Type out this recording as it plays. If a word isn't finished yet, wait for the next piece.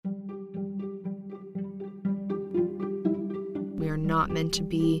We are not meant to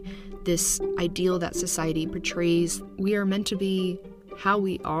be this ideal that society portrays. We are meant to be how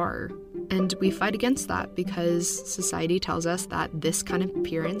we are. And we fight against that because society tells us that this kind of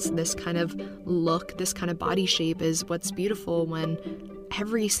appearance, this kind of look, this kind of body shape is what's beautiful, when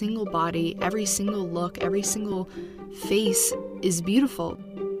every single body, every single look, every single face is beautiful.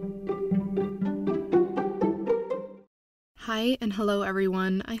 Hi and hello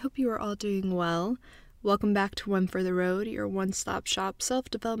everyone. I hope you are all doing well. Welcome back to One for the Road, your one-stop shop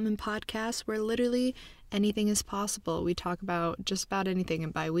self-development podcast where literally anything is possible. We talk about just about anything,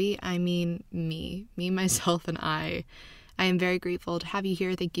 and by we, I mean me, myself, and I. I am very grateful to have you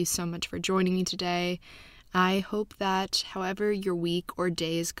here. Thank you so much for joining me today. I hope that however your week or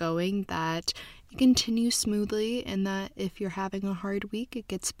day is going, that it continues smoothly, and that if you're having a hard week, it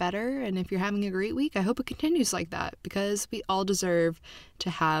gets better. And if you're having a great week, I hope it continues like that, because we all deserve to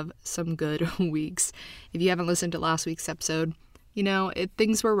have some good weeks. If you haven't listened to last week's episode,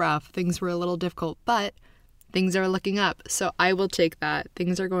 things were rough, things were a little difficult, but things are looking up. So I will take that.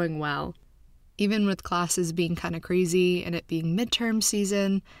 Things are going well. Even with classes being kind of crazy and it being midterm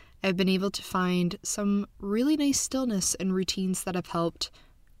season, I've been able to find some really nice stillness and routines that have helped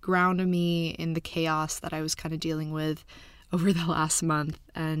ground me in the chaos that I was kind of dealing with over the last month.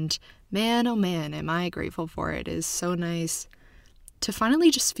 And man, oh man, am I grateful for it. It is so nice to finally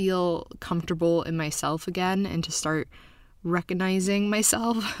just feel comfortable in myself again and to start recognizing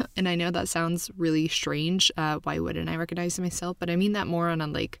myself. And I know that sounds really strange. Why wouldn't I recognize myself? But I mean that more on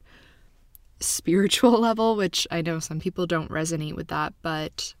a spiritual level, which I know some people don't resonate with that,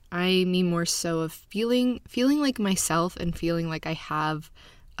 but I mean more so of feeling like myself and feeling like I have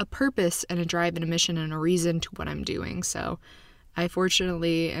a purpose and a drive and a mission and a reason to what I'm doing. So I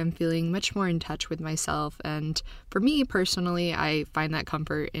fortunately am feeling much more in touch with myself, and for me personally, I find that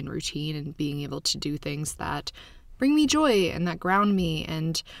comfort in routine and being able to do things that bring me joy and that ground me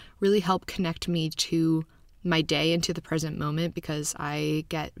and really help connect me to my day and to the present moment, because I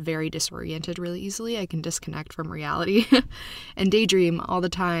get very disoriented really easily. I can disconnect from reality and daydream all the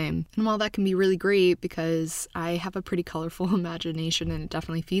time. And while that can be really great because I have a pretty colorful imagination and it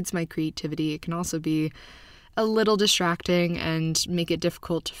definitely feeds my creativity, it can also be a little distracting and make it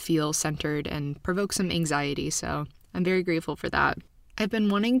difficult to feel centered and provoke some anxiety. So I'm very grateful for that. I've been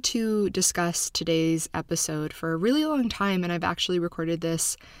wanting to discuss today's episode for a really long time, and I've actually recorded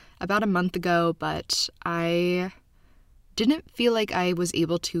this about a month ago, but I didn't feel like I was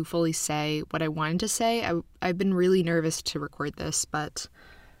able to fully say what I wanted to say. I've been really nervous to record this, but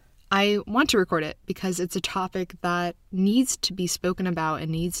I want to record it because it's a topic that needs to be spoken about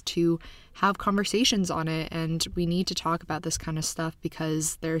and needs to have conversations on it, and we need to talk about this kind of stuff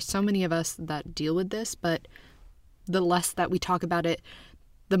because there are so many of us that deal with this, but the less that we talk about it,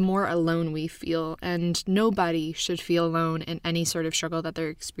 the more alone we feel, and nobody should feel alone in any sort of struggle that they're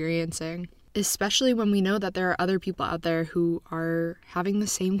experiencing, especially when we know that there are other people out there who are having the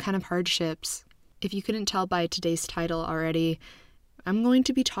same kind of hardships. If you couldn't tell by today's title already, I'm going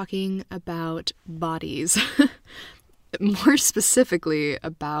to be talking about bodies, more specifically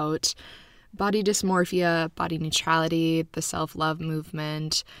about body dysmorphia, body neutrality, the self-love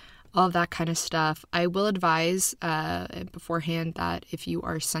movement, all of that kind of stuff. I will advise beforehand that if you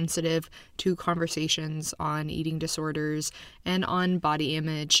are sensitive to conversations on eating disorders and on body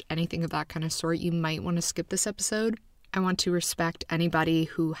image, anything of that kind of sort, you might want to skip this episode. I want to respect anybody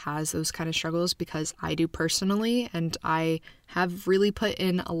who has those kind of struggles because I do personally, and I have really put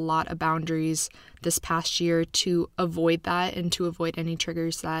in a lot of boundaries this past year to avoid that and to avoid any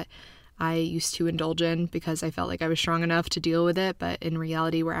triggers that I used to indulge in because I felt like I was strong enough to deal with it, but in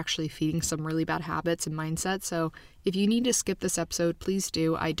reality, we're actually feeding some really bad habits and mindset. So if you need to skip this episode, please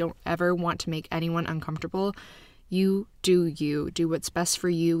do. I don't ever want to make anyone uncomfortable. You do what's best for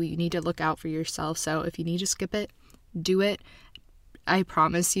you. You need to look out for yourself. So if you need to skip it, do it. I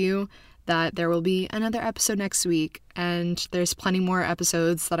promise you that there will be another episode next week, and there's plenty more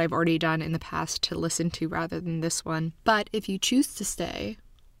episodes that I've already done in the past to listen to rather than this one. But if you choose to stay,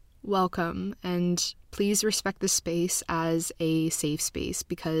 welcome, and please respect this space as a safe space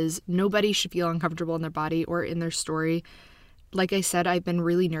because nobody should feel uncomfortable in their body or in their story. Like I said, I've been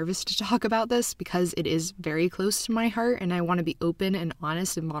really nervous to talk about this because it is very close to my heart, and I want to be open and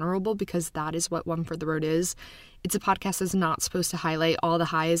honest and vulnerable because that is what One for the Road is. It's a podcast that's not supposed to highlight all the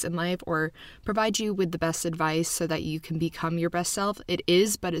highs in life or provide you with the best advice so that you can become your best self. It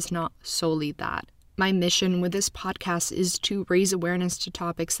is, but it's not solely that. My mission with this podcast is to raise awareness to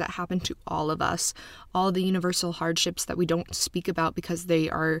topics that happen to all of us, all the universal hardships that we don't speak about because they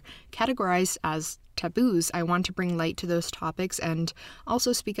are categorized as taboos. I want to bring light to those topics and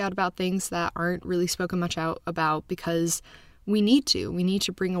also speak out about things that aren't really spoken much out about because we need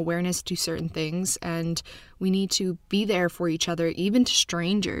to bring awareness to certain things, and we need to be there for each other, even to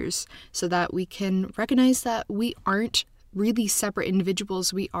strangers, so that we can recognize that we aren't really separate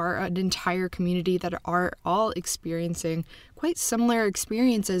individuals. We are an entire community that are all experiencing quite similar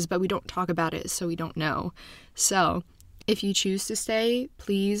experiences, but we don't talk about it, so we don't know. So if you choose to stay,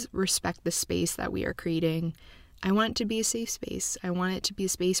 please respect the space that we are creating. I want it to be a safe space. I want it to be a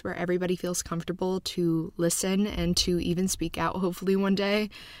space where everybody feels comfortable to listen and to even speak out, hopefully one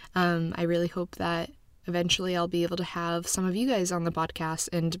day. I really hope that eventually I'll be able to have some of you guys on the podcast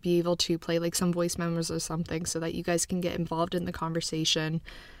and be able to play like some voice memos or something so that you guys can get involved in the conversation.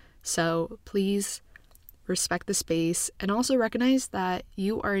 So please respect the space and also recognize that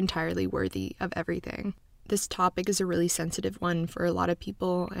you are entirely worthy of everything. This topic is a really sensitive one for a lot of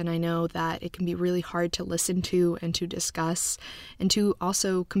people, and I know that it can be really hard to listen to and to discuss and to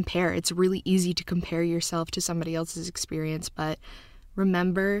also compare. It's really easy to compare yourself to somebody else's experience, but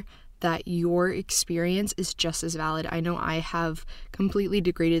remember that your experience is just as valid. I know I have completely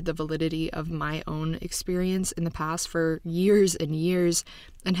degraded the validity of my own experience in the past for years and years,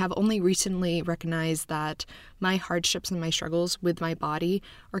 and have only recently recognized that my hardships and my struggles with my body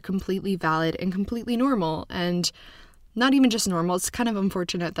are completely valid and completely normal. And not even just normal, it's kind of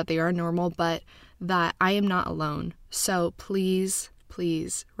unfortunate that they are normal, but that I am not alone. So please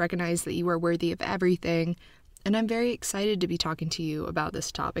recognize that you are worthy of everything. And I'm very excited to be talking to you about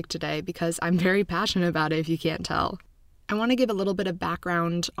this topic today because I'm very passionate about it, if you can't tell. I want to give a little bit of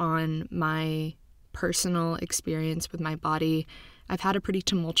background on my personal experience with my body. I've had a pretty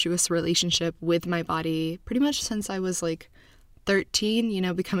tumultuous relationship with my body pretty much since I was like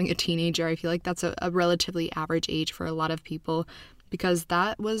 13, becoming a teenager. I feel like that's a relatively average age for a lot of people because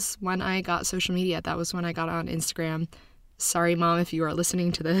that was when I got social media. That was when I got on Instagram. Sorry, Mom, if you are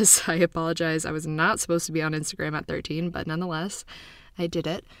listening to this. I apologize. I was not supposed to be on Instagram at 13, but nonetheless, I did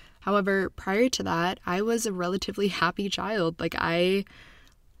it. However, prior to that, I was a relatively happy child. Like, I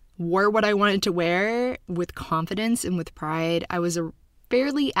wore what I wanted to wear with confidence and with pride. I was a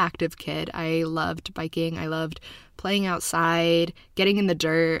fairly active kid. I loved biking. I loved playing outside, getting in the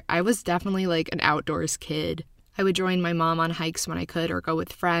dirt. I was definitely like an outdoors kid. I would join my mom on hikes when I could or go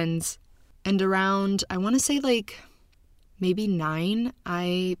with friends. And around, I want to say like maybe 9,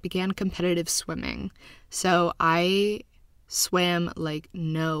 I began competitive swimming. So I swam like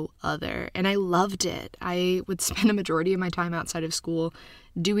no other, and I loved it. I would spend a majority of my time outside of school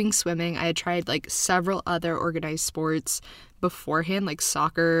doing swimming. I had tried like several other organized sports beforehand, like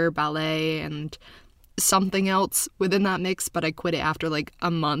soccer, ballet, and something else within that mix, but I quit it after like a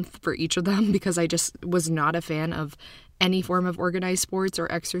month for each of them because I just was not a fan of any form of organized sports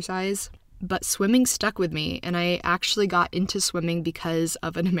or exercise. But swimming stuck with me, and I actually got into swimming because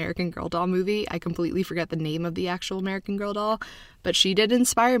of an American Girl doll movie. I completely forget the name of the actual American Girl doll, but she did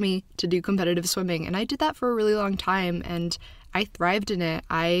inspire me to do competitive swimming, and I did that for a really long time, and I thrived in it.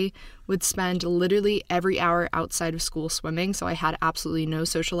 I would spend literally every hour outside of school swimming, so I had absolutely no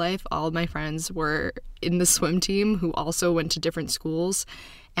social life. All of my friends were in the swim team who also went to different schools,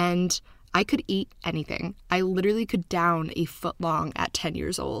 and I could eat anything. I literally could down a foot long at 10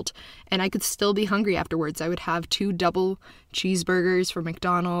 years old, and I could still be hungry afterwards. I would have 2 double cheeseburgers from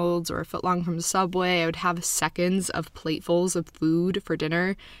McDonald's or a foot long from Subway. I would have seconds of platefuls of food for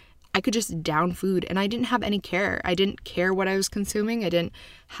dinner. I could just down food, and I didn't have any care. I didn't care what I was consuming. I didn't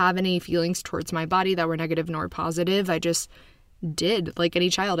have any feelings towards my body that were negative nor positive. I just did, like any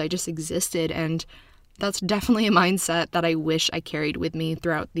child. I just existed, and that's definitely a mindset that I wish I carried with me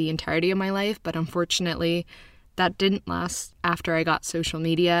throughout the entirety of my life, but unfortunately, that didn't last after I got social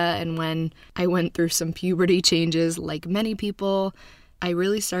media, and when I went through some puberty changes like many people, I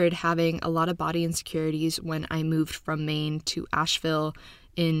really started having a lot of body insecurities when I moved from Maine to Asheville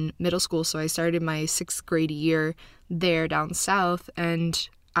in middle school. So I started my 6th grade year there down south, and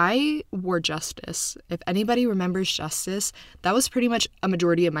I wore Justice. If anybody remembers Justice, that was pretty much a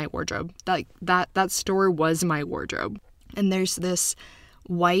majority of my wardrobe. That store was my wardrobe. And there's this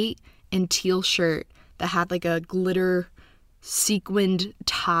white and teal shirt that had like a glitter sequined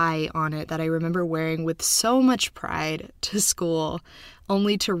tie on it that I remember wearing with so much pride to school,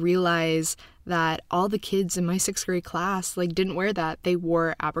 only to realize that all the kids in my 6th grade class didn't wear that. They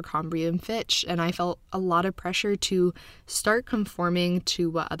wore Abercrombie and Fitch, and I felt a lot of pressure to start conforming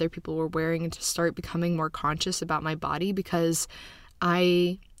to what other people were wearing and to start becoming more conscious about my body because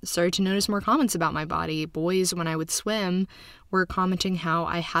I started to notice more comments about my body. Boys, when I would swim, were commenting how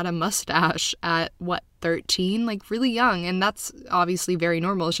I had a mustache at 13, really young, and that's obviously very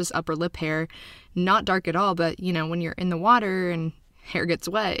normal. It's just upper lip hair, not dark at all, but when you're in the water and hair gets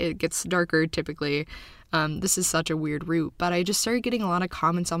wet, it gets darker typically. This is such a weird route, but I just started getting a lot of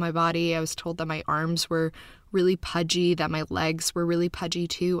comments on my body. I was told that my arms were really pudgy, that my legs were really pudgy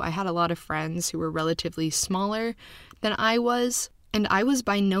too. I had a lot of friends who were relatively smaller than I was, and I was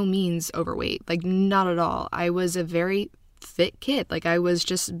by no means overweight, like not at all. I was a very fit kid. Like I was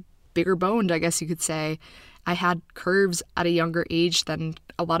just bigger boned, I guess you could say. I had curves at a younger age than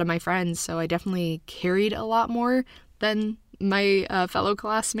a lot of my friends, so I definitely carried a lot more than my fellow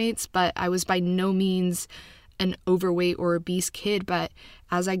classmates, but I was by no means an overweight or obese kid. But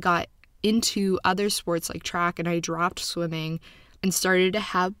as I got into other sports like track and I dropped swimming and started to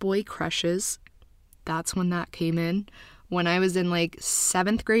have boy crushes, that's when that came in. When I was in like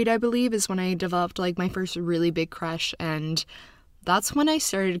 7th grade, I believe, is when I developed like my first really big crush, and that's when I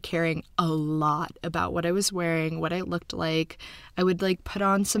started caring a lot about what I was wearing, what I looked like. I would like put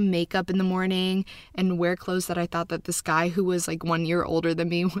on some makeup in the morning and wear clothes that I thought that this guy who was like 1 year older than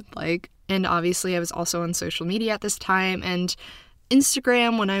me would like. And obviously I was also on social media at this time, and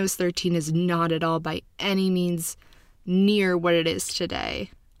Instagram when I was 13 is not at all by any means near what it is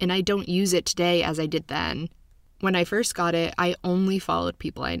today. And I don't use it today as I did then. When I first got it, I only followed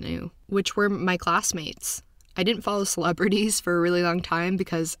people I knew, which were my classmates. I didn't follow celebrities for a really long time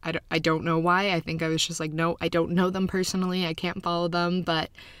because I don't know why. I think I was just like, no, I don't know them personally. I can't follow them. But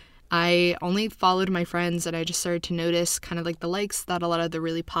I only followed my friends, and I just started to notice kind of like the likes that a lot of the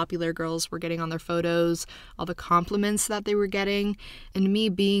really popular girls were getting on their photos, all the compliments that they were getting. And me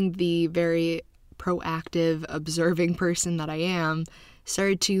being the very proactive, observing person that I am,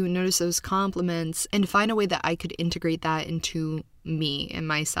 started to notice those compliments and find a way that I could integrate that into me and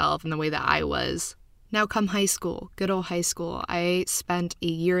myself and the way that I was. Now come high school, good old high school. I spent a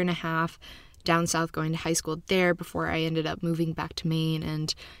year and a half down south going to high school there before I ended up moving back to Maine,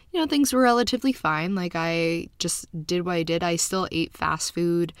 and things were relatively fine. Like I just did what I did. I still ate fast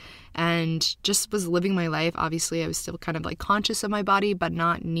food and just was living my life. Obviously I was still kind of like conscious of my body, but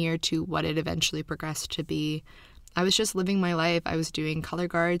not near to what it eventually progressed to be. I was just living my life. I was doing color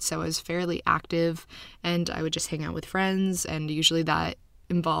guard, so I was fairly active, and I would just hang out with friends, and usually that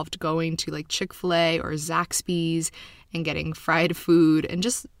involved going to like Chick-fil-A or Zaxby's and getting fried food and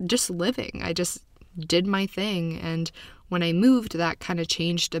just living. I just did my thing. And when I moved, that kind of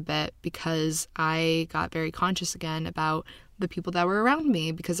changed a bit because I got very conscious again about the people that were around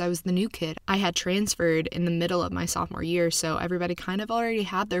me because I was the new kid. I had transferred in the middle of my sophomore year, so everybody kind of already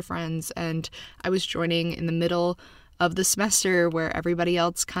had their friends, and I was joining in the middle of the semester where everybody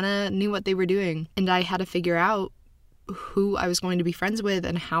else kind of knew what they were doing. And I had to figure out who I was going to be friends with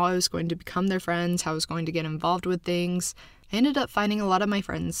and how I was going to become their friends, how I was going to get involved with things. I ended up finding a lot of my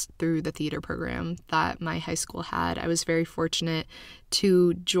friends through the theater program that my high school had. I was very fortunate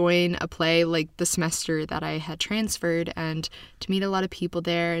to join a play like the semester that I had transferred and to meet a lot of people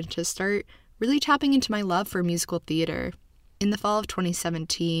there and to start really tapping into my love for musical theater. In the fall of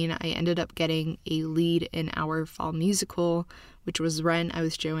 2017, I ended up getting a lead in our fall musical, which was Rent. I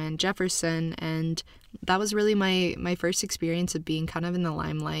was Joanne Jefferson, and that was really my first experience of being kind of in the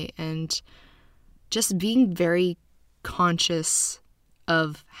limelight and just being very conscious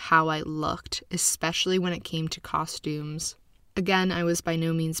of how I looked, especially when it came to costumes. Again, I was by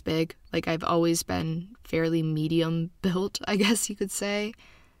no means big. Like, I've always been fairly medium built, I guess you could say.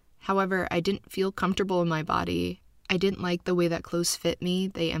 However, I didn't feel comfortable in my body. I didn't like the way that clothes fit me.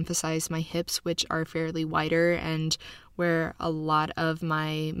 They emphasized my hips, which are fairly wider and where a lot of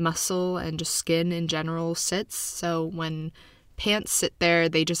my muscle and just skin in general sits. So when pants sit there,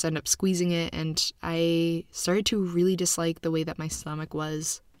 they just end up squeezing it, and I started to really dislike the way that my stomach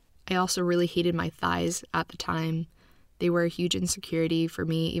was. I also really hated my thighs at the time. They were a huge insecurity for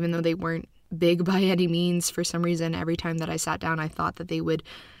me, even though they weren't big by any means. For some reason, every time that I sat down, I thought that they would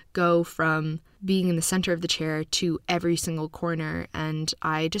go from being in the center of the chair to every single corner, and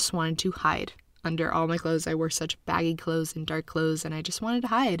I just wanted to hide under all my clothes. I wore such baggy clothes and dark clothes, and I just wanted to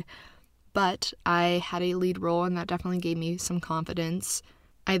hide. But I had a lead role, and that definitely gave me some confidence.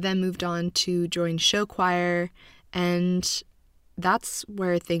 I then moved on to join show choir, and that's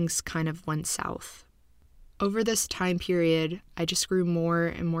where things kind of went south. Over this time period, I just grew more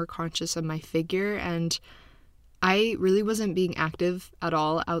and more conscious of my figure, and I really wasn't being active at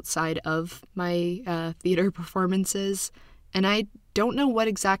all outside of my theater performances, and I don't know what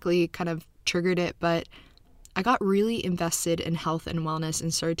exactly kind of triggered it, but I got really invested in health and wellness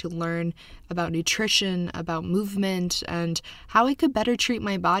and started to learn about nutrition, about movement, and how I could better treat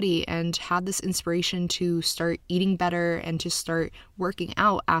my body, and had this inspiration to start eating better and to start working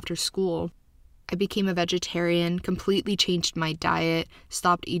out after school. I became a vegetarian, completely changed my diet,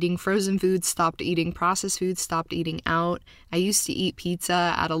 stopped eating frozen foods, stopped eating processed foods, stopped eating out. I used to eat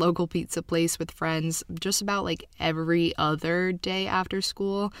pizza at a local pizza place with friends just about like every other day after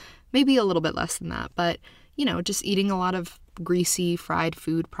school, maybe a little bit less than that, but just eating a lot of greasy, fried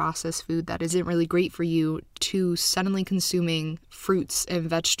food, processed food that isn't really great for you, to suddenly consuming fruits and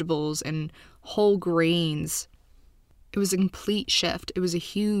vegetables and whole grains. It was a complete shift. It was a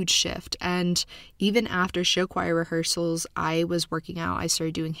huge shift. And even after show choir rehearsals, I was working out. I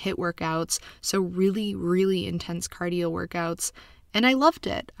started doing HIIT workouts, so really, really intense cardio workouts. And I loved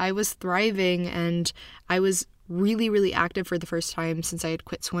it. I was thriving, and I was really, really active for the first time since I had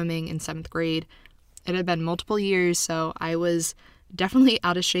quit swimming in 7th grade. It had been multiple years, so I was definitely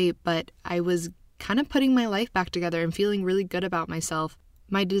out of shape, but I was kind of putting my life back together and feeling really good about myself.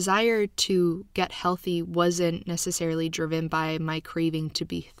 My desire to get healthy wasn't necessarily driven by my craving to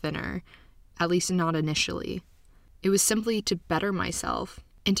be thinner, at least not initially. It was simply to better myself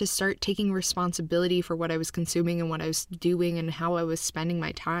and to start taking responsibility for what I was consuming and what I was doing and how I was spending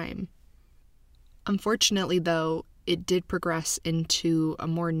my time. Unfortunately, though, it did progress into a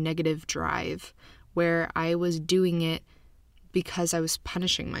more negative drive where I was doing it because I was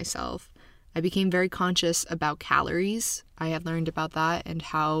punishing myself. I became very conscious about calories. I had learned about that and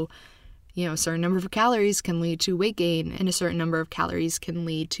how, a certain number of calories can lead to weight gain and a certain number of calories can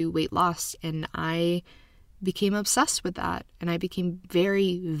lead to weight loss. And I became obsessed with that. And I became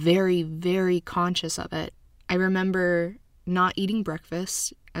very, very, very conscious of it. I remember not eating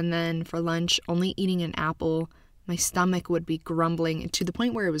breakfast and then for lunch only eating an apple. My stomach would be grumbling to the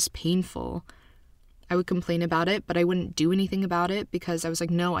point where it was painful. I would complain about it, but I wouldn't do anything about it because I was like,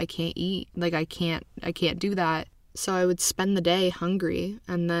 no, I can't eat. Like, I can't do that. So I would spend the day hungry,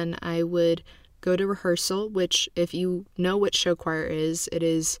 and then I would go to rehearsal, which, if you know what show choir is, it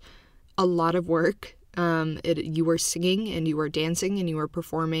is a lot of work. You were singing and you were dancing and you were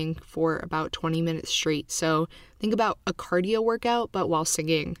performing for about 20 minutes straight. So think about a cardio workout, but while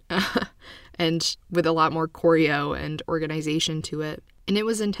singing and with a lot more choreo and organization to it. And it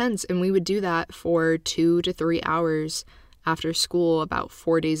was intense, and we would do that for 2 to 3 hours after school, about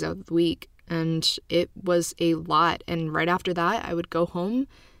 4 days out of the week. And it was a lot. And right after that, I would go home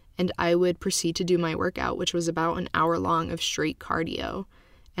and I would proceed to do my workout, which was about an hour long of straight cardio.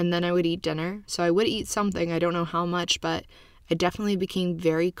 And then I would eat dinner. So I would eat something, I don't know how much, but I definitely became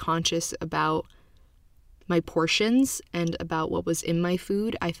very conscious about my portions and about what was in my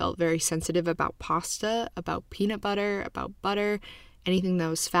food. I felt very sensitive about pasta, about peanut butter, about butter, anything that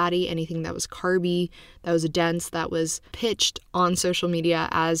was fatty, anything that was carby, that was dense, that was pitched on social media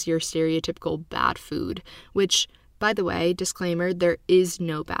as your stereotypical bad food, which, by the way, disclaimer, there is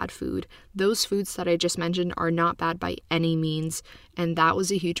no bad food. Those foods that I just mentioned are not bad by any means, and that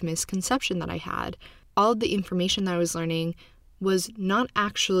was a huge misconception that I had. All of the information that I was learning was not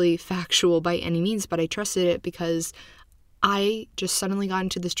actually factual by any means, but I trusted it because I just suddenly got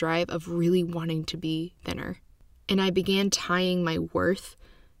into this drive of really wanting to be thinner. And I began tying my worth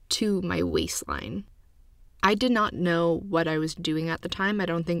to my waistline. I did not know what I was doing at the time. I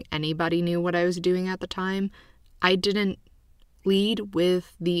don't think anybody knew what I was doing at the time. I didn't lead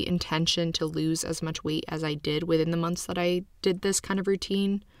with the intention to lose as much weight as I did within the months that I did this kind of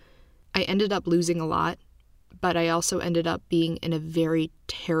routine. I ended up losing a lot, but I also ended up being in a very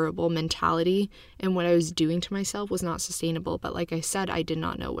terrible mentality, and what I was doing to myself was not sustainable. But like I said, I did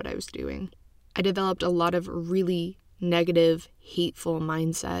not know what I was doing. I developed a lot of really negative, hateful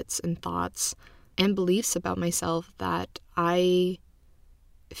mindsets and thoughts and beliefs about myself that I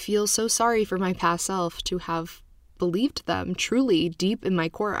feel so sorry for my past self to have believed them. Truly, deep in my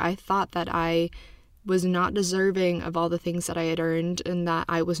core, I thought that I was not deserving of all the things that I had earned and that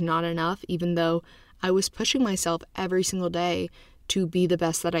I was not enough, even though I was pushing myself every single day to be the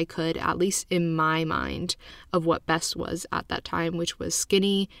best that I could, at least in my mind, of what best was at that time, which was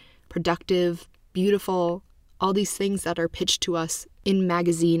skinny, productive, beautiful, all these things that are pitched to us in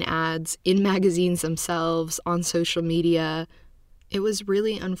magazine ads, in magazines themselves, on social media. It was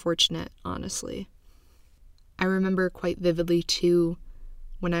really unfortunate, honestly. I remember quite vividly, too,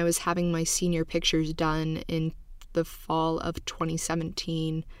 when I was having my senior pictures done in the fall of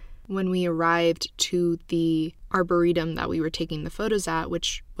 2017, when we arrived to the arboretum that we were taking the photos at,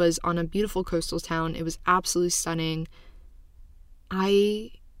 which was on a beautiful coastal town. It was absolutely stunning.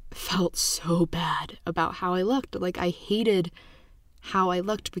 I felt so bad about how I looked. Like, I hated how I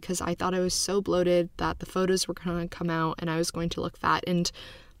looked because I thought I was so bloated that the photos were going to come out and I was going to look fat. And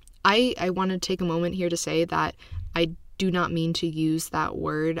I want to take a moment here to say that I do not mean to use that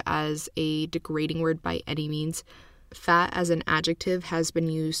word as a degrading word by any means. Fat as an adjective has been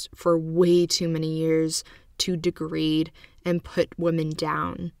used for way too many years to degrade and put women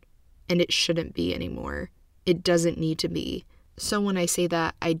down, and it shouldn't be anymore. It doesn't need to be. So when I say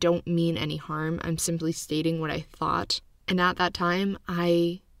that, I don't mean any harm. I'm simply stating what I thought. And at that time,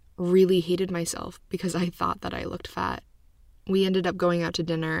 I really hated myself because I thought that I looked fat. We ended up going out to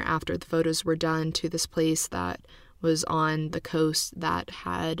dinner after the photos were done to this place that was on the coast that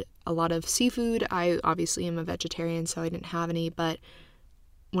had a lot of seafood. I obviously am a vegetarian, so I didn't have any, but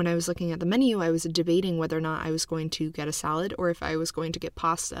when I was looking at the menu, I was debating whether or not I was going to get a salad or if I was going to get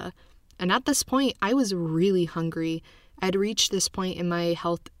pasta. And at this point, I was really hungry. I'd reached this point in my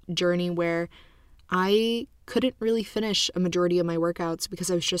health journey where I couldn't really finish a majority of my workouts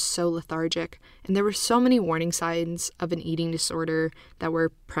because I was just so lethargic. And there were so many warning signs of an eating disorder that were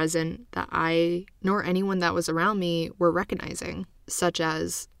present that I, nor anyone that was around me, were recognizing, such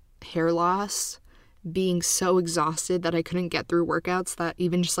as hair loss, being so exhausted that I couldn't get through workouts, that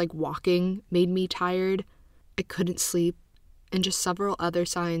even just like walking made me tired. I couldn't sleep, and just several other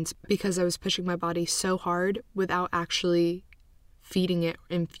signs because I was pushing my body so hard without actually feeding it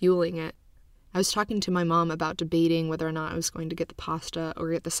and fueling it. I was talking to my mom about debating whether or not I was going to get the pasta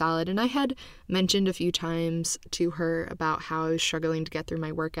or get the salad, and I had mentioned a few times to her about how I was struggling to get through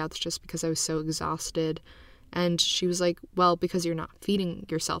my workouts just because I was so exhausted. And she was like, well, because you're not feeding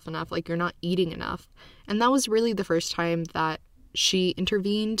yourself enough, like you're not eating enough. And that was really the first time that she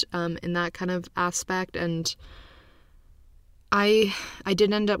intervened in that kind of aspect. And I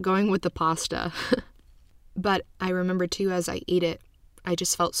did end up going with the pasta. But I remember too, as I ate it, I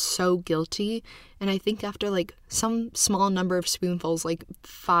just felt so guilty. And I think after like some small number of spoonfuls, like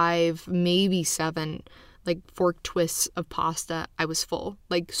 5, maybe 7, like fork twists of pasta, I was full,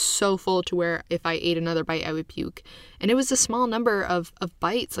 like so full to where if I ate another bite, I would puke. And it was a small number of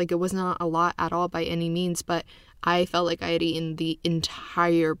bites, like it was not a lot at all by any means, but I felt like I had eaten the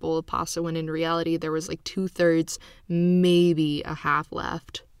entire bowl of pasta when in reality there was like 2/3, maybe a half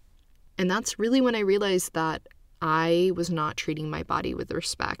left. And that's really when I realized that I was not treating my body with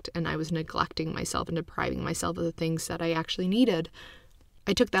respect, and I was neglecting myself and depriving myself of the things that I actually needed.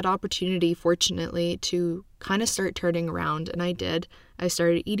 I took that opportunity, fortunately, to kind of start turning around, and I did. I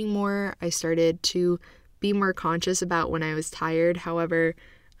started eating more. I started to be more conscious about when I was tired. However,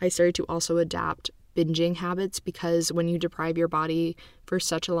 I started to also adapt binging habits, because when you deprive your body for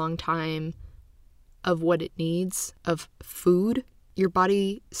such a long time of what it needs, of food, your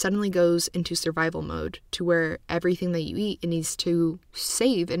body suddenly goes into survival mode to where everything that you eat, it needs to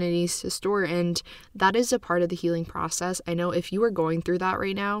save and it needs to store. And that is a part of the healing process. I know if you are going through that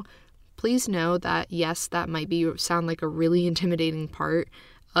right now, please know that yes, that might sound like a really intimidating part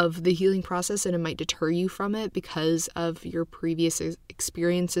of the healing process, and it might deter you from it because of your previous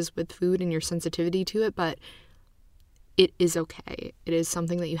experiences with food and your sensitivity to it, but it is okay. It is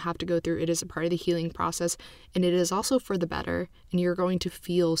something that you have to go through. It is a part of the healing process, and it is also for the better, and you're going to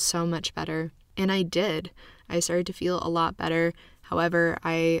feel so much better. And I did. I started to feel a lot better. However,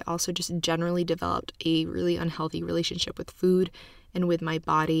 I also just generally developed a really unhealthy relationship with food and with my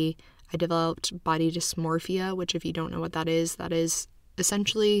body. I developed body dysmorphia, which if you don't know what that is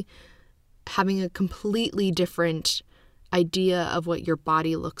essentially having a completely different idea of what your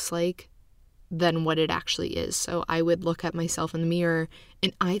body looks like than what it actually is. So I would look at myself in the mirror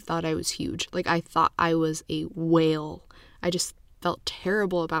and I thought I was huge. Like I thought I was a whale. I just felt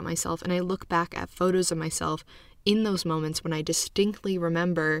terrible about myself. And I look back at photos of myself in those moments when I distinctly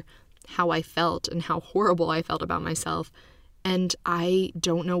remember how I felt and how horrible I felt about myself. And I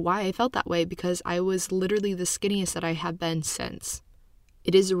don't know why I felt that way, because I was literally the skinniest that I have been since.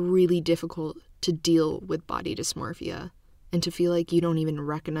 It is really difficult to deal with body dysmorphia and to feel like you don't even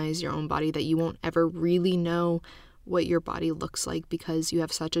recognize your own body, that you won't ever really know what your body looks like because you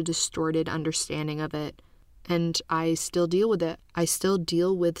have such a distorted understanding of it. And I still deal with it. I still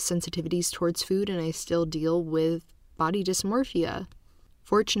deal with sensitivities towards food, and I still deal with body dysmorphia.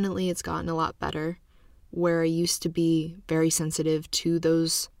 Fortunately, it's gotten a lot better, where I used to be very sensitive to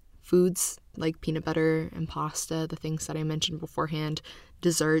those foods like peanut butter and pasta, the things that I mentioned beforehand,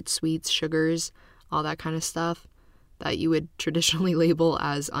 desserts, sweets, sugars, all that kind of stuff that you would traditionally label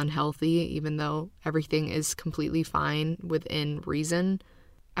as unhealthy, even though everything is completely fine within reason.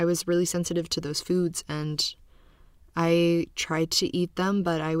 I was really sensitive to those foods, and I tried to eat them,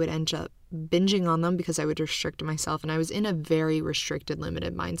 but I would end up binging on them because I would restrict myself, and I was in a very restricted,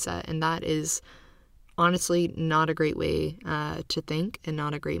 limited mindset, and that is honestly not a great way to think and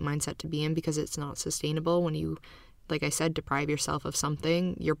not a great mindset to be in, because it's not sustainable. When you, like I said, deprive yourself of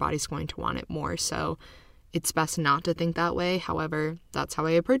something, your body's going to want it more. So it's best not to think that way. However, that's how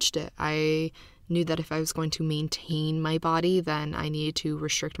I approached it. I knew that if I was going to maintain my body, then I needed to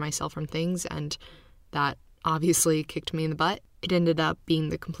restrict myself from things, and that obviously kicked me in the butt. It ended up being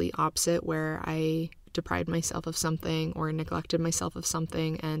the complete opposite, where I deprived myself of something or neglected myself of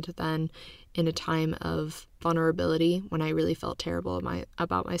something, and then in a time of vulnerability, when I really felt terrible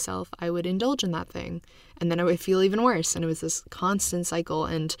about myself, I would indulge in that thing, and then I would feel even worse, and it was this constant cycle.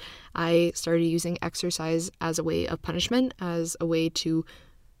 And I started using exercise as a way of punishment, as a way to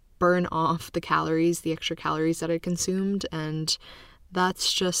burn off the extra calories that I consumed, and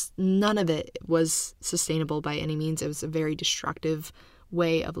that's just, none of it was sustainable by any means. It was a very destructive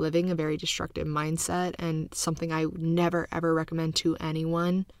way of living, a very destructive mindset, and something I would never ever recommend to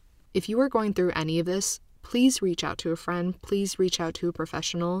anyone. If you are going through any of this, please reach out to a friend, please reach out to a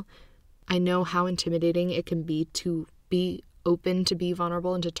professional. I know how intimidating it can be to be open, to be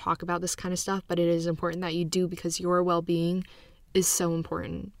vulnerable, and to talk about this kind of stuff, but it is important that you do, because your well-being is so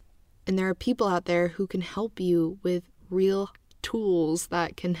important. And there are people out there who can help you with real tools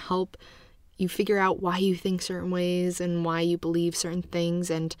that can help you figure out why you think certain ways and why you believe certain things,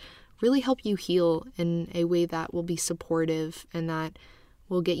 and really help you heal in a way that will be supportive and that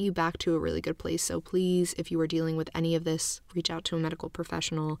will get you back to a really good place. So please, if you are dealing with any of this, reach out to a medical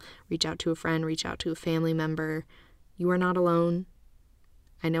professional, reach out to a friend, reach out to a family member. You are not alone.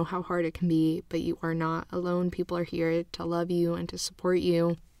 I know how hard it can be, but you are not alone. People are here to love you and to support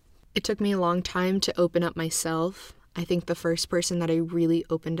you. It took me a long time to open up myself. I think the first person that I really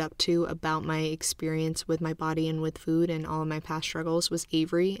opened up to about my experience with my body and with food and all of my past struggles was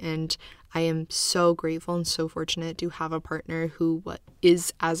Avery, and I am so grateful and so fortunate to have a partner who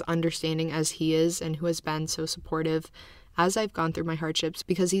is as understanding as he is, and who has been so supportive as I've gone through my hardships,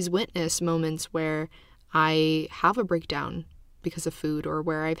 because he's witnessed moments where I have a breakdown because of food, or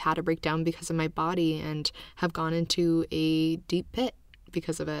where I've had a breakdown because of my body and have gone into a deep pit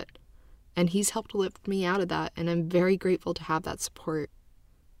because of it. And he's helped lift me out of that, and I'm very grateful to have that support.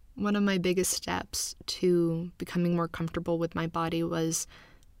 One of my biggest steps to becoming more comfortable with my body was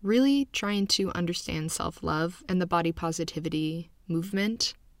really trying to understand self-love and the body positivity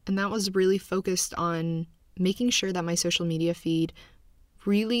movement. And that was really focused on making sure that my social media feed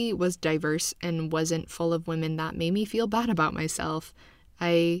really was diverse and wasn't full of women that made me feel bad about myself.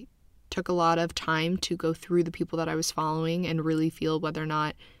 I took a lot of time to go through the people that I was following and really feel whether or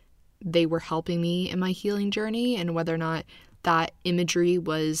not they were helping me in my healing journey, and whether or not that imagery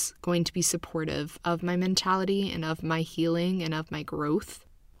was going to be supportive of my mentality and of my healing and of my growth.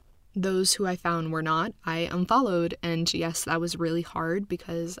 Those who I found were not, I unfollowed, and yes, that was really hard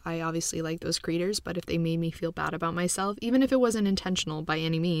because I obviously like those creators, but if they made me feel bad about myself, even if it wasn't intentional by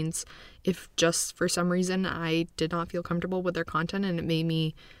any means, if just for some reason I did not feel comfortable with their content and it made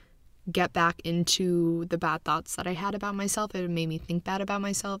me get back into the bad thoughts that I had about myself, it made me think bad about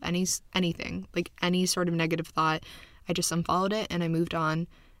myself, anything, like any sort of negative thought, I just unfollowed it and I moved on.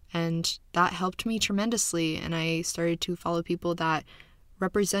 And that helped me tremendously, and I started to follow people that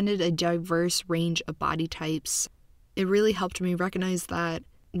represented a diverse range of body types. It really helped me recognize that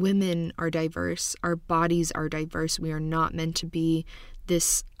women are diverse, our bodies are diverse. We are not meant to be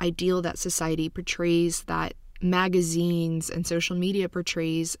this ideal that society portrays, that magazines and social media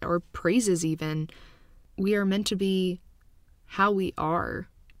portrays or praises even. We are meant to be how we are.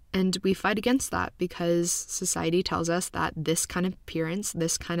 And we fight against that because society tells us that this kind of appearance,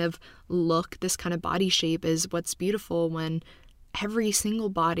 this kind of look, this kind of body shape is what's beautiful, when every single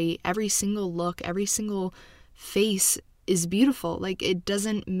body, every single look, every single face is beautiful. Like, it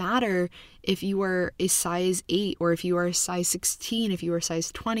doesn't matter if you are a size 8 or if you are a size 16, if you are a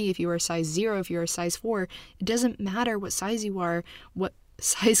size 20, if you are a size 0, if you're a size 4. It doesn't matter what size you are, what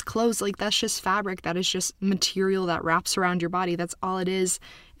size clothes, like that's just fabric, that is just material that wraps around your body. That's all it is.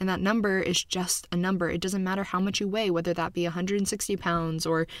 And that number is just a number. It doesn't matter how much you weigh, whether that be 160 pounds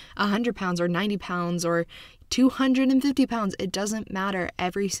or 100 pounds or 90 pounds or 250 pounds. It doesn't matter.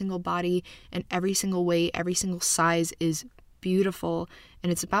 Every single body and every single weight, every single size is beautiful.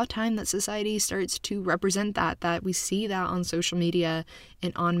 And it's about time that society starts to represent that we see that on social media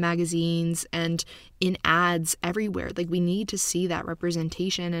and on magazines and in ads everywhere. Like, we need to see that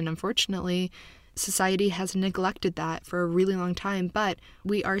representation. And unfortunately, society has neglected that for a really long time, but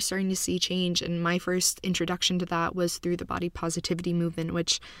we are starting to see change. And my first introduction to that was through the body positivity movement,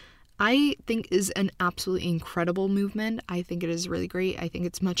 which I think is an absolutely incredible movement. I think it is really great. I think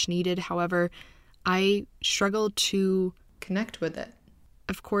it's much needed. However, I struggle to connect with it.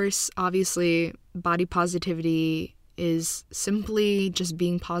 Of course, obviously, body positivity is simply just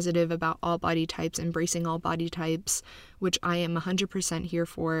being positive about all body types, embracing all body types, which I am 100% here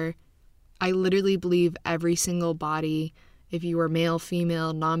for. I literally believe every single body if you are male,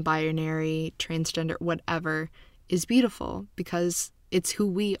 female, non-binary, transgender, whatever, is beautiful because it's who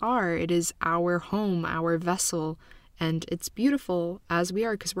we are. It is our home, our vessel, and it's beautiful as we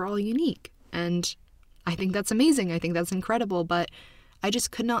are because we're all unique. And I think that's amazing. I think that's incredible, but I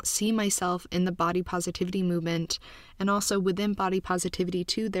just could not see myself in the body positivity movement. And also within body positivity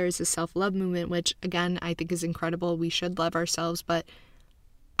too, there's a self-love movement, which again, I think is incredible. We should love ourselves, but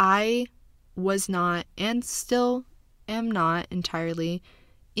I was not, and still am not entirely,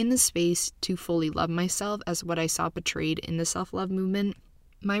 in the space to fully love myself as what I saw portrayed in the self-love movement.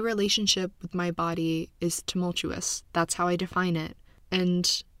 My relationship with my body is tumultuous. That's how I define it.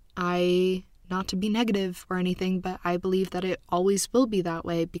 And not to be negative or anything, but I believe that it always will be that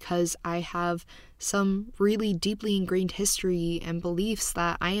way because I have some really deeply ingrained history and beliefs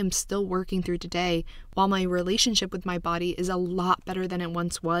that I am still working through today. While my relationship with my body is a lot better than it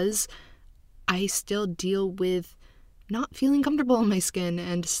once was, I still deal with not feeling comfortable in my skin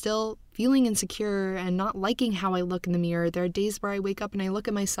and still feeling insecure and not liking how I look in the mirror. There are days where I wake up and I look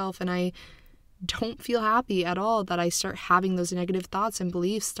at myself and I don't feel happy at all, that I start having those negative thoughts and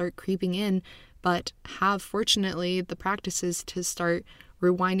beliefs start creeping in, but have fortunately the practices to start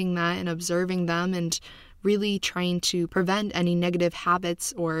rewinding that and observing them and really trying to prevent any negative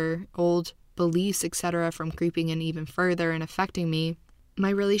habits or old beliefs, etc., from creeping in even further and affecting me. My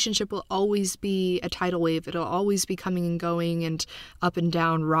relationship will always be a tidal wave. It'll always be coming and going and up and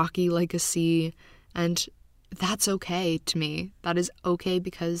down, rocky like a sea. And that's okay to me. That is okay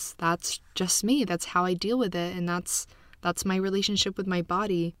because that's just me. That's how I deal with it. And that's my relationship with my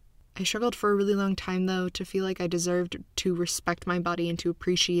body. I struggled for a really long time, though, to feel like I deserved to respect my body and to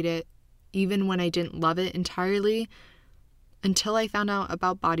appreciate it, even when I didn't love it entirely, until I found out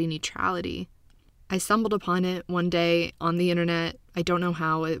about body neutrality. I stumbled upon it one day on the internet. I don't know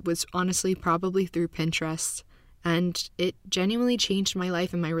how. It was honestly probably through Pinterest. And it genuinely changed my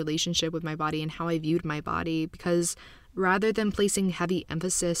life and my relationship with my body and how I viewed my body, because rather than placing heavy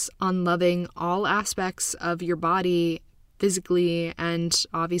emphasis on loving all aspects of your body physically and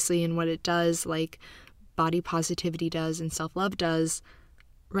obviously in what it does, like body positivity does and self-love does,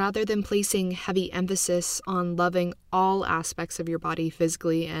 rather than placing heavy emphasis on loving all aspects of your body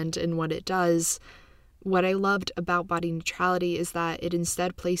physically and in what it does, what I loved about body neutrality is that it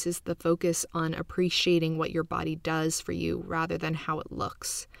instead places the focus on appreciating what your body does for you rather than how it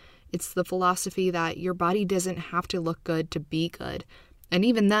looks. It's the philosophy that your body doesn't have to look good to be good. And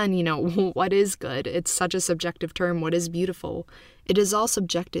even then, what is good? It's such a subjective term. What is beautiful? It is all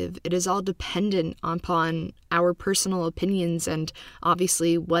subjective. It is all dependent upon our personal opinions and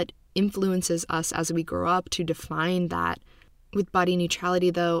obviously what influences us as we grow up to define that. With body neutrality,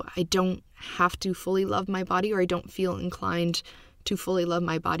 though, I don't have to fully love my body, or I don't feel inclined to fully love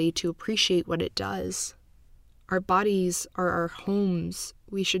my body to appreciate what it does. Our bodies are our homes.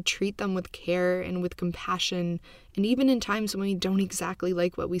 We should treat them with care and with compassion. And even in times when we don't exactly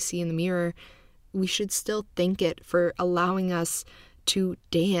like what we see in the mirror, we should still thank it for allowing us to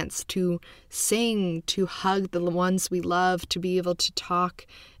dance, to sing, to hug the ones we love, to be able to talk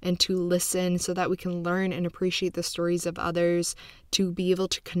and to listen so that we can learn and appreciate the stories of others, to be able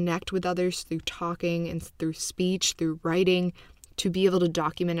to connect with others through talking and through speech, through writing, to be able to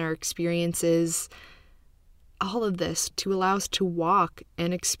document our experiences. All of this to allow us to walk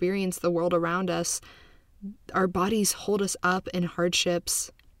and experience the world around us. Our bodies hold us up in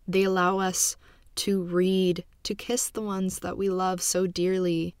hardships. They allow us to read, to kiss the ones that we love so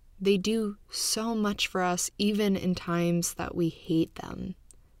dearly. They do so much for us, even in times that we hate them.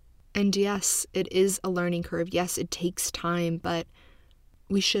 And yes, it is a learning curve. Yes, it takes time, but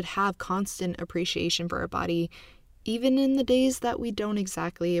we should have constant appreciation for our body, even in the days that we don't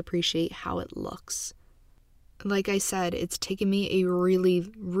exactly appreciate how it looks. Like I said, it's taken me a really,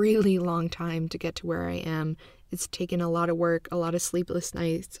 really long time to get to where I am. It's taken a lot of work, a lot of sleepless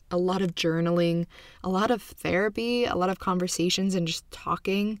nights, a lot of journaling, a lot of therapy, a lot of conversations and just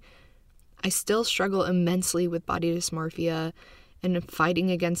talking. I still struggle immensely with body dysmorphia and fighting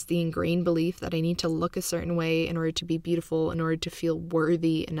against the ingrained belief that I need to look a certain way in order to be beautiful, in order to feel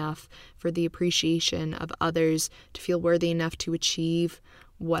worthy enough for the appreciation of others, to feel worthy enough to achieve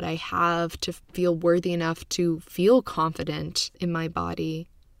what I have, to feel worthy enough to feel confident in my body.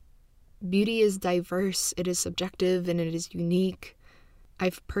 Beauty is diverse, it is subjective, and it is unique.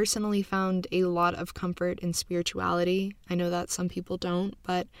 I've personally found a lot of comfort in spirituality. I know that some people don't,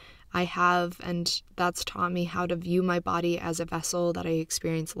 but I have, and that's taught me how to view my body as a vessel that I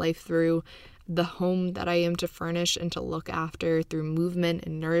experience life through, the home that I am to furnish and to look after through movement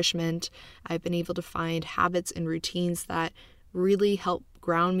and nourishment. I've been able to find habits and routines that really help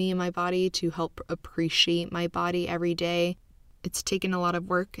ground me in my body, to help appreciate my body every day. It's taken a lot of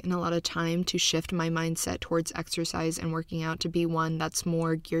work and a lot of time to shift my mindset towards exercise and working out to be one that's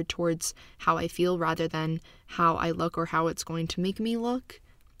more geared towards how I feel rather than how I look or how it's going to make me look.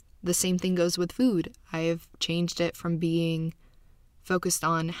 The same thing goes with food. I've changed it from being focused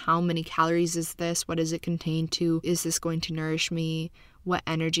on how many calories is this, what does it contain, to is this going to nourish me, what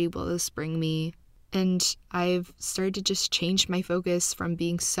energy will this bring me. And I've started to just change my focus from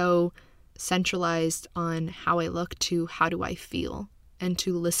being so centralized on how I look to how do I feel, and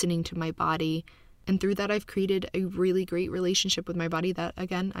to listening to my body. And through that, I've created a really great relationship with my body that,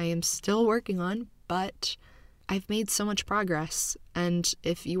 again, I am still working on, but I've made so much progress. And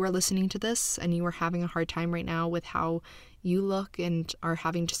if you are listening to this and you are having a hard time right now with how you look and are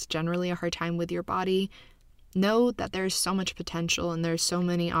having just generally a hard time with your body, know that there's so much potential and there's so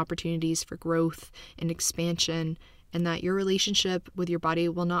many opportunities for growth and expansion, and that your relationship with your body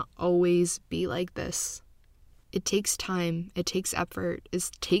will not always be like this. It takes time, it takes effort,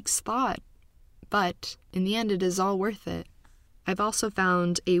 it takes thought, but in the end, it is all worth it. I've also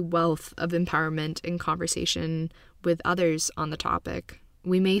found a wealth of empowerment in conversation with others on the topic.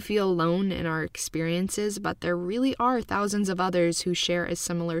 We may feel alone in our experiences, but there really are thousands of others who share a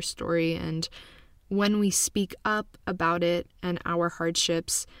similar story, and when we speak up about it and our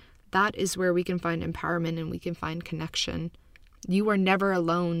hardships, that is where we can find empowerment and we can find connection. You are never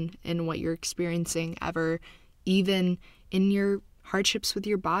alone in what you're experiencing ever, even in your hardships with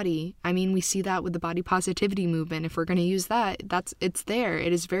your body. I mean, we see that with the body positivity movement. If we're going to use that, it's there.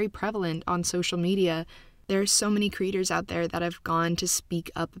 It is very prevalent on social media. There are so many creators out there that have gone to speak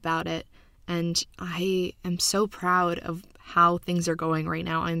up about it. And I am so proud of how things are going right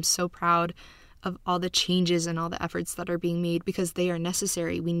now. I'm so proud of all the changes and all the efforts that are being made, because they are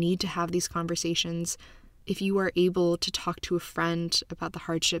necessary. We need to have these conversations. If you are able to talk to a friend about the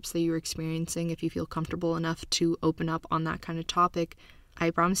hardships that you're experiencing, if you feel comfortable enough to open up on that kind of topic,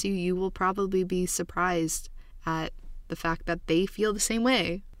 I promise you, you will probably be surprised at the fact that they feel the same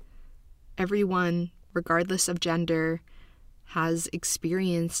way. Everyone, regardless of gender, has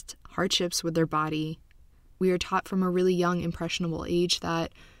experienced hardships with their body. We are taught from a really young, impressionable age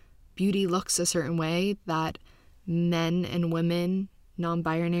that beauty looks a certain way, that men and women,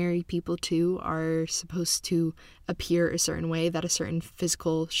 non-binary people too, are supposed to appear a certain way, that a certain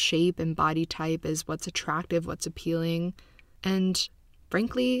physical shape and body type is what's attractive, what's appealing. And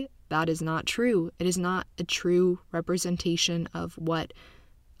frankly, that is not true. It is not a true representation of what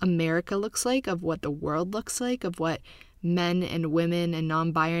America looks like, of what the world looks like, of what men and women and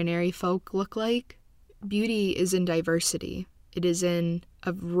non-binary folk look like. Beauty is in diversity. It is in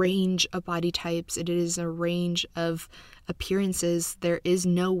a range of body types. It is a range of appearances. There is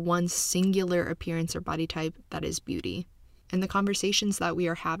no one singular appearance or body type that is beauty. And the conversations that we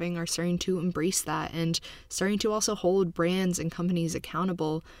are having are starting to embrace that, and starting to also hold brands and companies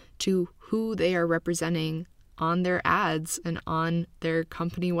accountable to who they are representing on their ads and on their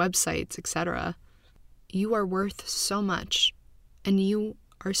company websites, etc. You are worth so much, and you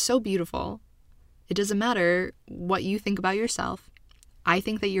are so beautiful. It doesn't matter what you think about yourself. I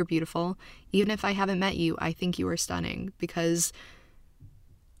think that you're beautiful. Even if I haven't met you, I think you are stunning, because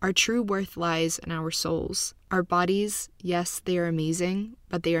our true worth lies in our souls. Our bodies, yes, they are amazing,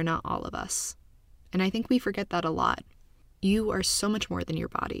 but they are not all of us. And I think we forget that a lot. You are so much more than your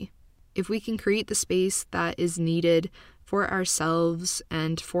body. If we can create the space that is needed for ourselves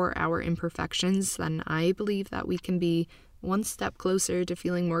and for our imperfections, then I believe that we can be one step closer to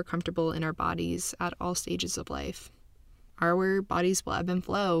feeling more comfortable in our bodies at all stages of life. Our bodies will ebb and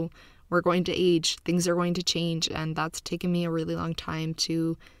flow. We're going to age. Things are going to change, and that's taken me a really long time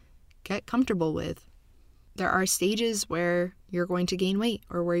to get comfortable with. There are stages where you're going to gain weight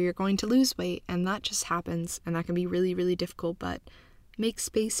or where you're going to lose weight, and that just happens, and that can be really, really difficult, but make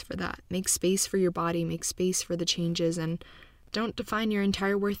space for that. Make space for your body. Make space for the changes, and don't define your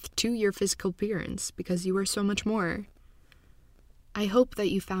entire worth to your physical appearance, because you are so much more. I hope that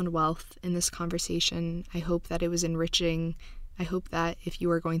you found wealth in this conversation. I hope that it was enriching. I hope that if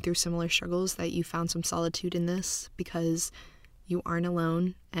you are going through similar struggles, that you found some solitude in this, because you aren't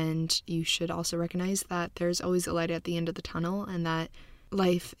alone, and you should also recognize that there's always a light at the end of the tunnel, and that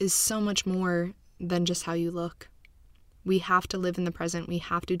life is so much more than just how you look. We have to live in the present. We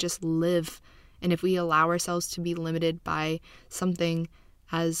have to just live. And if we allow ourselves to be limited by something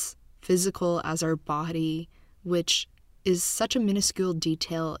as physical as our body, which is such a minuscule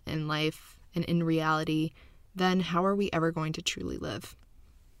detail in life and in reality, then how are we ever going to truly live?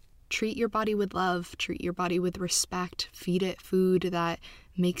 Treat your body with love. Treat your body with respect. Feed it food that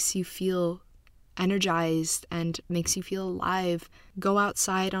makes you feel energized and makes you feel alive. Go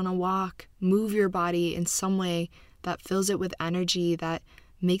outside on a walk, move your body in some way that fills it with energy, that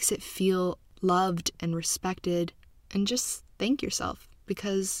makes it feel loved and respected, and just thank yourself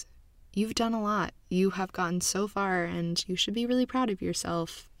because you've done a lot. You have gotten so far, and you should be really proud of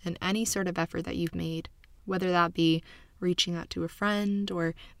yourself and any sort of effort that you've made, whether that be reaching out to a friend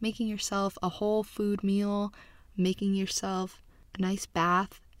or making yourself a whole food meal, making yourself a nice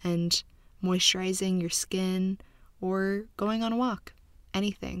bath and moisturizing your skin, or going on a walk.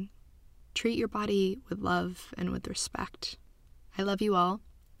 Anything. Treat your body with love and with respect. I love you all.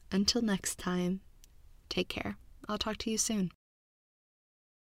 Until next time, take care. I'll talk to you soon.